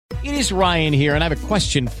It is Ryan here, and I have a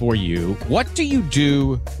question for you. What do you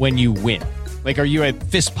do when you win? Like, are you a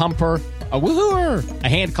fist pumper, a woohooer, a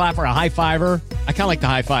hand clapper, a high fiver? I kind of like the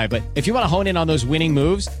high five, but if you want to hone in on those winning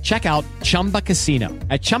moves, check out Chumba Casino.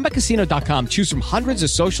 At ChumbaCasino.com, choose from hundreds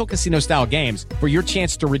of social casino-style games for your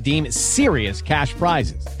chance to redeem serious cash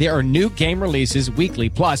prizes. There are new game releases weekly,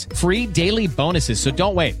 plus free daily bonuses. So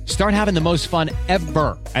don't wait. Start having the most fun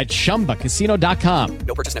ever at ChumbaCasino.com.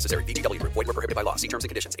 No purchase necessary. VGW Group. Void where prohibited by law. See terms and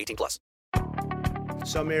conditions. 18+.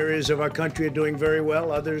 Some areas of our country are doing very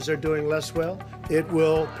well. Others are doing less well. It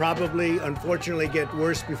will probably, unfortunately, get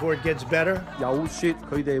worse before it gets better. 有說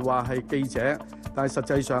佢哋話係記者，但係實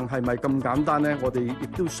際上係咪咁簡單呢？我哋亦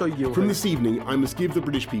都需要。From this evening, I must give the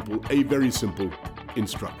British people a very simple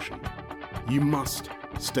instruction. You must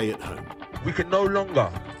stay at home. We can no longer,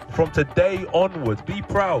 from today onwards, be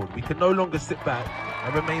proud. We can no longer sit back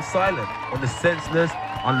and remain silent on the senseless,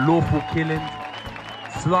 unlawful killing,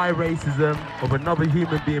 sly racism of another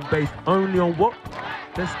human being based only on what?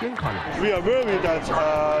 Their skin colour. We are worried that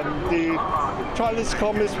the Chinese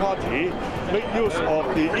Communist Party make use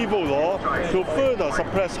of the evil law to further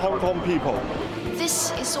suppress Hong Kong people.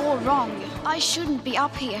 This is all wrong. I shouldn't be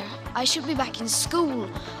up here. I should be back in school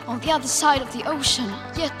on the other side of the ocean.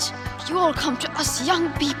 Yet you all come to us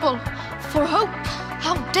young people for hope.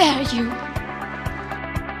 How dare you?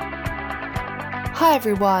 Hi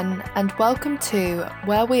everyone, and welcome to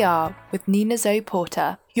Where We Are with Nina Zoe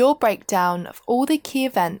Porter, your breakdown of all the key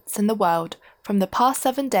events in the world from the past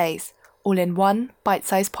 7 days, all in one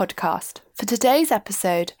bite-sized podcast. For today's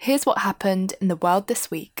episode, here's what happened in the world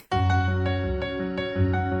this week.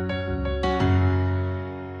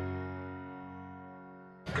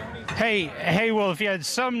 Hey, Wolf. Yeah,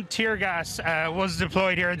 some tear gas was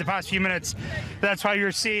deployed here in the past few minutes. That's why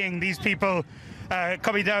you're seeing these people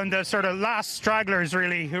coming down, the sort of last stragglers,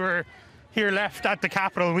 really, who are here left at the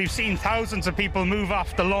Capitol. We've seen thousands of people move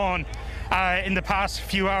off the lawn in the past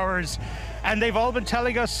few hours, and they've all been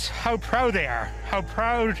telling us how proud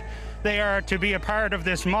they are to be a part of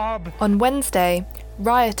this mob. On Wednesday,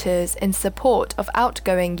 rioters in support of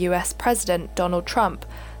outgoing US President Donald Trump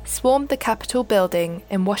swarmed the Capitol building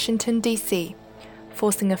in Washington, D.C.,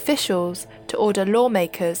 forcing officials to order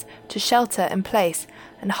lawmakers to shelter in place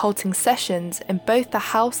and halting sessions in both the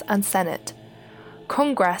House and Senate.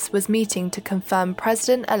 Congress was meeting to confirm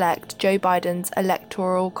President-elect Joe Biden's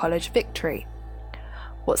Electoral College victory.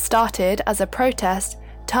 What started as a protest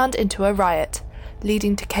turned into a riot,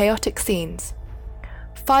 leading to chaotic scenes.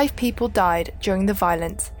 5 people died during the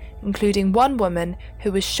violence, including one woman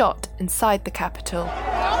who was shot inside the Capitol.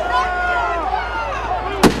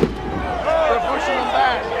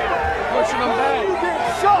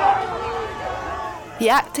 The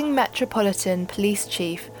acting Metropolitan Police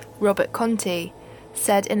Chief, Robert Conti,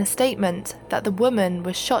 said in a statement that the woman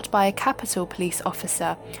was shot by a Capitol police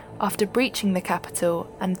officer after breaching the Capitol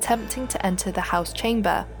and attempting to enter the House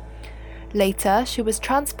chamber. Later, she was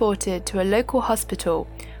transported to a local hospital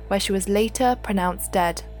where she was later pronounced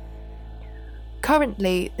dead.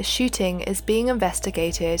 Currently, the shooting is being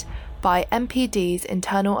investigated by MPD's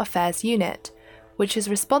Internal Affairs Unit, which is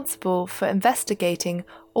responsible for investigating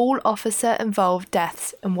all officer-involved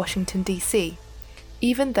deaths in Washington, D.C.,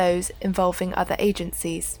 even those involving other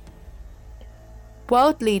agencies.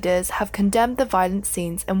 World leaders have condemned the violent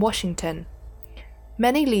scenes in Washington.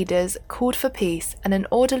 Many leaders called for peace and an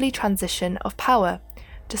orderly transition of power,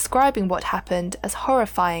 describing what happened as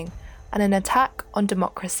horrifying and an attack on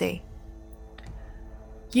democracy.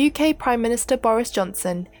 UK Prime Minister Boris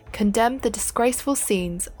Johnson condemned the disgraceful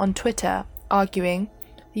scenes on Twitter, arguing,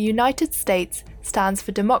 "The United States stands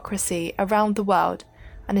for democracy around the world,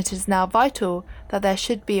 and it is now vital that there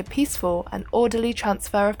should be a peaceful and orderly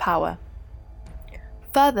transfer of power."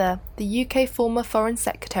 Further, the UK former Foreign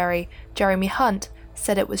Secretary Jeremy Hunt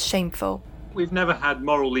said it was shameful. We've never had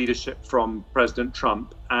moral leadership from President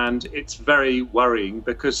Trump, and it's very worrying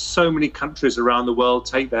because so many countries around the world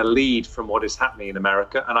take their lead from what is happening in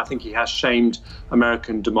America, and I think he has shamed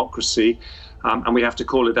American democracy, and we have to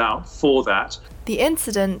call it out for that. The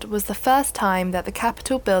incident was the first time that the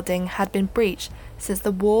Capitol building had been breached since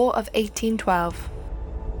the War of 1812.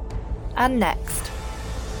 And next.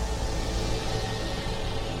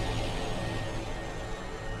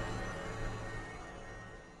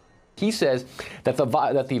 He says that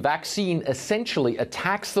the vaccine essentially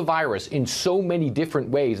attacks the virus in so many different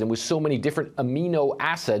ways and with so many different amino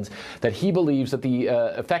acids that he believes that the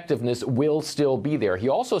effectiveness will still be there. He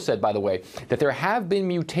also said, by the way, that there have been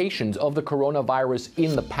mutations of the coronavirus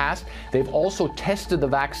in the past. They've also tested the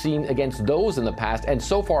vaccine against those in the past, and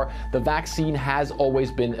so far the vaccine has always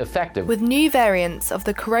been effective. With new variants of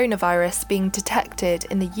the coronavirus being detected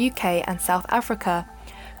in the UK and South Africa,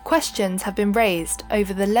 questions have been raised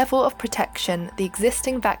over the level of protection the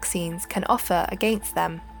existing vaccines can offer against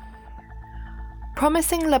them.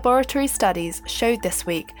 Promising laboratory studies showed this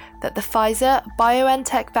week that the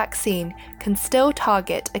Pfizer-BioNTech vaccine can still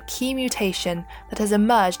target a key mutation that has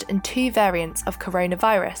emerged in 2 variants of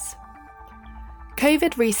coronavirus.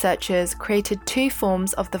 COVID researchers created 2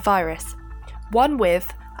 forms of the virus, one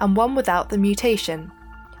with and one without the mutation,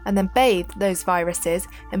 and then bathed those viruses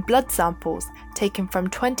in blood samples taken from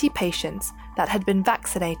 20 patients that had been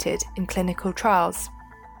vaccinated in clinical trials.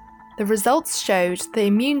 The results showed the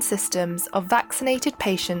immune systems of vaccinated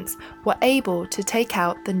patients were able to take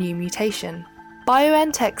out the new mutation.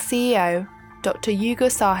 BioNTech CEO, Dr. Ugur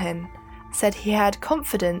Sahin, said he had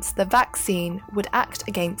confidence the vaccine would act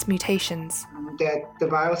against mutations. That the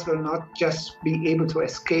virus will not just be able to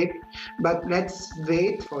escape, but let's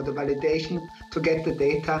wait for the validation to get the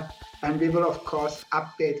data, and we will of course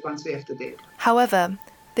update once we have the data. However,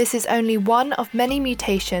 this is only one of many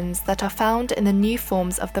mutations that are found in the new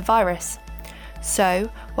forms of the virus. So,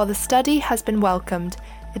 while the study has been welcomed,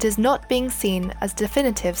 it is not being seen as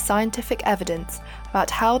definitive scientific evidence about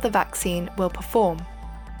how the vaccine will perform.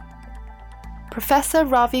 Professor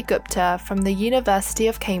Ravi Gupta from the University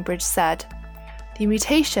of Cambridge said, "The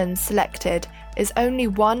mutation selected is only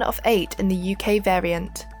one of 8 in the UK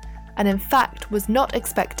variant, and in fact was not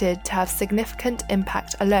expected to have significant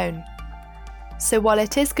impact alone. So while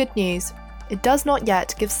it is good news, it does not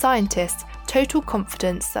yet give scientists total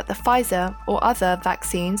confidence that the Pfizer or other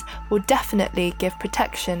vaccines will definitely give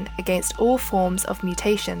protection against all forms of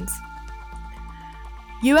mutations."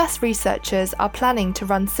 US researchers are planning to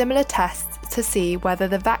run similar tests to see whether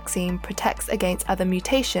the vaccine protects against other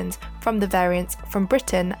mutations from the variants from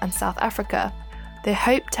Britain and South Africa. They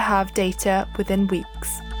hope to have data within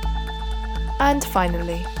weeks. And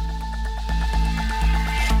finally,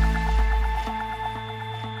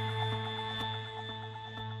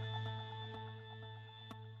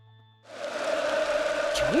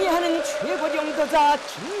 경의하는 최고 영도자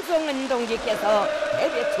김정은 동지께서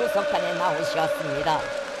대외 투석단에 나오셨습니다.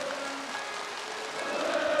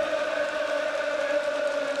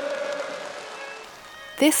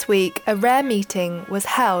 this week a rare meeting was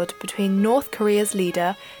held between North Korea's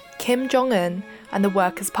leader Kim Jong-un and the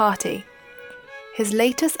Workers' Party. His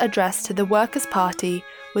latest address to the Workers' Party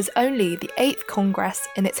was only the 8th Congress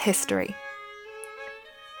in its history.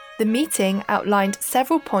 The meeting outlined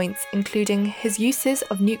several points, including his uses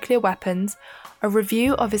of nuclear weapons, a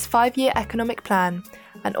review of his 5-year economic plan,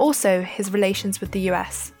 and also his relations with the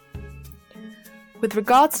US. With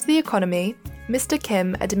regards to the economy, Mr.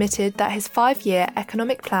 Kim admitted that his 5-year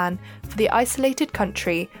economic plan for the isolated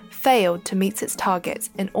country failed to meet its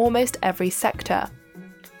targets in almost every sector.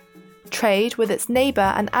 Trade with its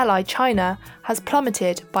neighbour and ally China has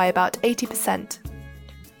plummeted by about 80%.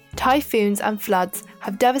 Typhoons and floods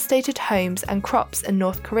have devastated homes and crops in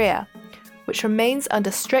North Korea, which remains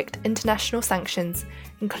under strict international sanctions,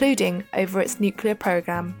 including over its nuclear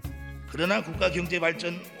program. 그러나 국가 경제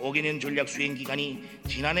발전 5개년 전략 수행 기간이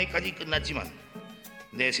지난해까지 끝났지만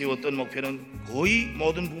내세웠던 목표는 거의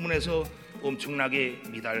모든 부문에서 엄청나게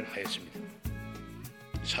미달하였습니다.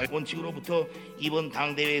 사회원칙으로부터 이번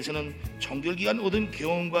당대회에서는 총결기간 얻은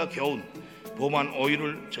경험과 교훈, 범한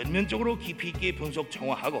오류를 전면적으로 깊이 있게 분석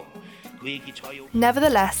정화하고 그에 기초하여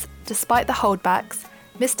Nevertheless, despite the holdbacks,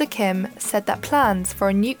 Mr. Kim said that plans for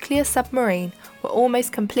a nuclear submarine were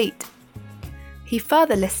almost complete. He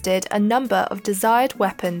further listed a number of desired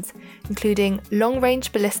weapons, including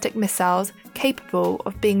long-range ballistic missiles capable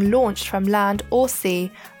of being launched from land or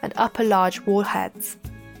sea and upper large warheads.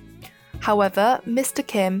 However, Mr.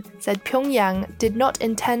 Kim said Pyongyang did not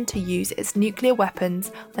intend to use its nuclear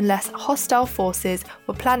weapons unless hostile forces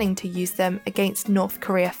were planning to use them against North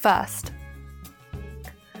Korea first.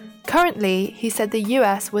 Currently, he said the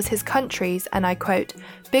US was his country's, and I quote,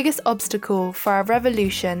 biggest obstacle for our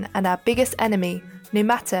revolution and our biggest enemy, no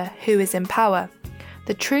matter who is in power.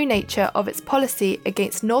 The true nature of its policy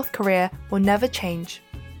against North Korea will never change.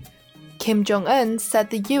 Kim Jong-un said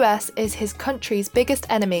the US is his country's biggest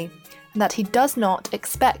enemy, and that he does not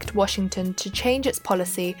expect Washington to change its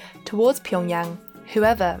policy towards Pyongyang,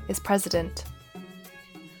 whoever is president.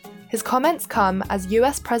 His comments come as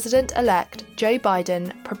US President-elect Joe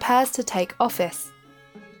Biden prepares to take office.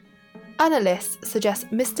 Analysts suggest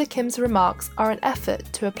Mr. Kim's remarks are an effort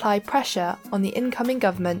to apply pressure on the incoming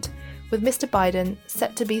government, with Mr. Biden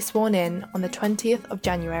set to be sworn in on the 20th of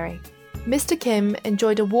January. Mr. Kim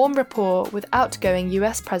enjoyed a warm rapport with outgoing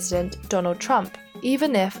US President Donald Trump,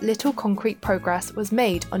 even if little concrete progress was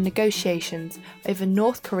made on negotiations over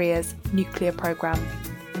North Korea's nuclear program.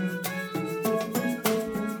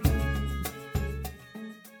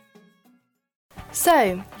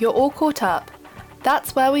 So, you're all caught up.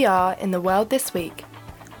 That's where we are in the world this week.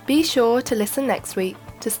 Be sure to listen next week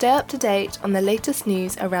to stay up to date on the latest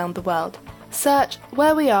news around the world. Search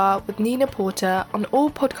Where We Are with Nina Porter on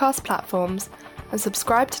all podcast platforms and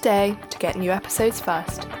subscribe today to get new episodes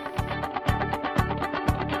first.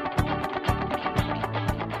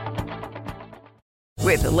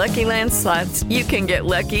 With the Lucky Land Slots, you can get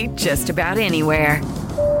lucky just about anywhere.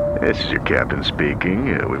 This is your captain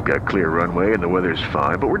speaking. We've got clear runway and the weather's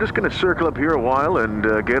fine, but we're just going to circle up here a while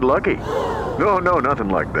and get lucky. No, nothing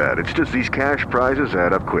like that. It's just these cash prizes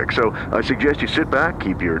add up quick. So I suggest you sit back,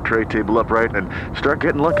 keep your tray table upright, and start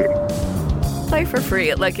getting lucky. Play for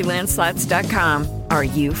free at LuckyLandSlots.com. Are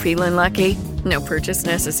you feeling lucky? No purchase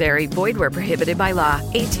necessary. Void where prohibited by law.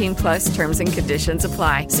 18+ terms and conditions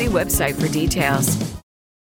apply. See website for details.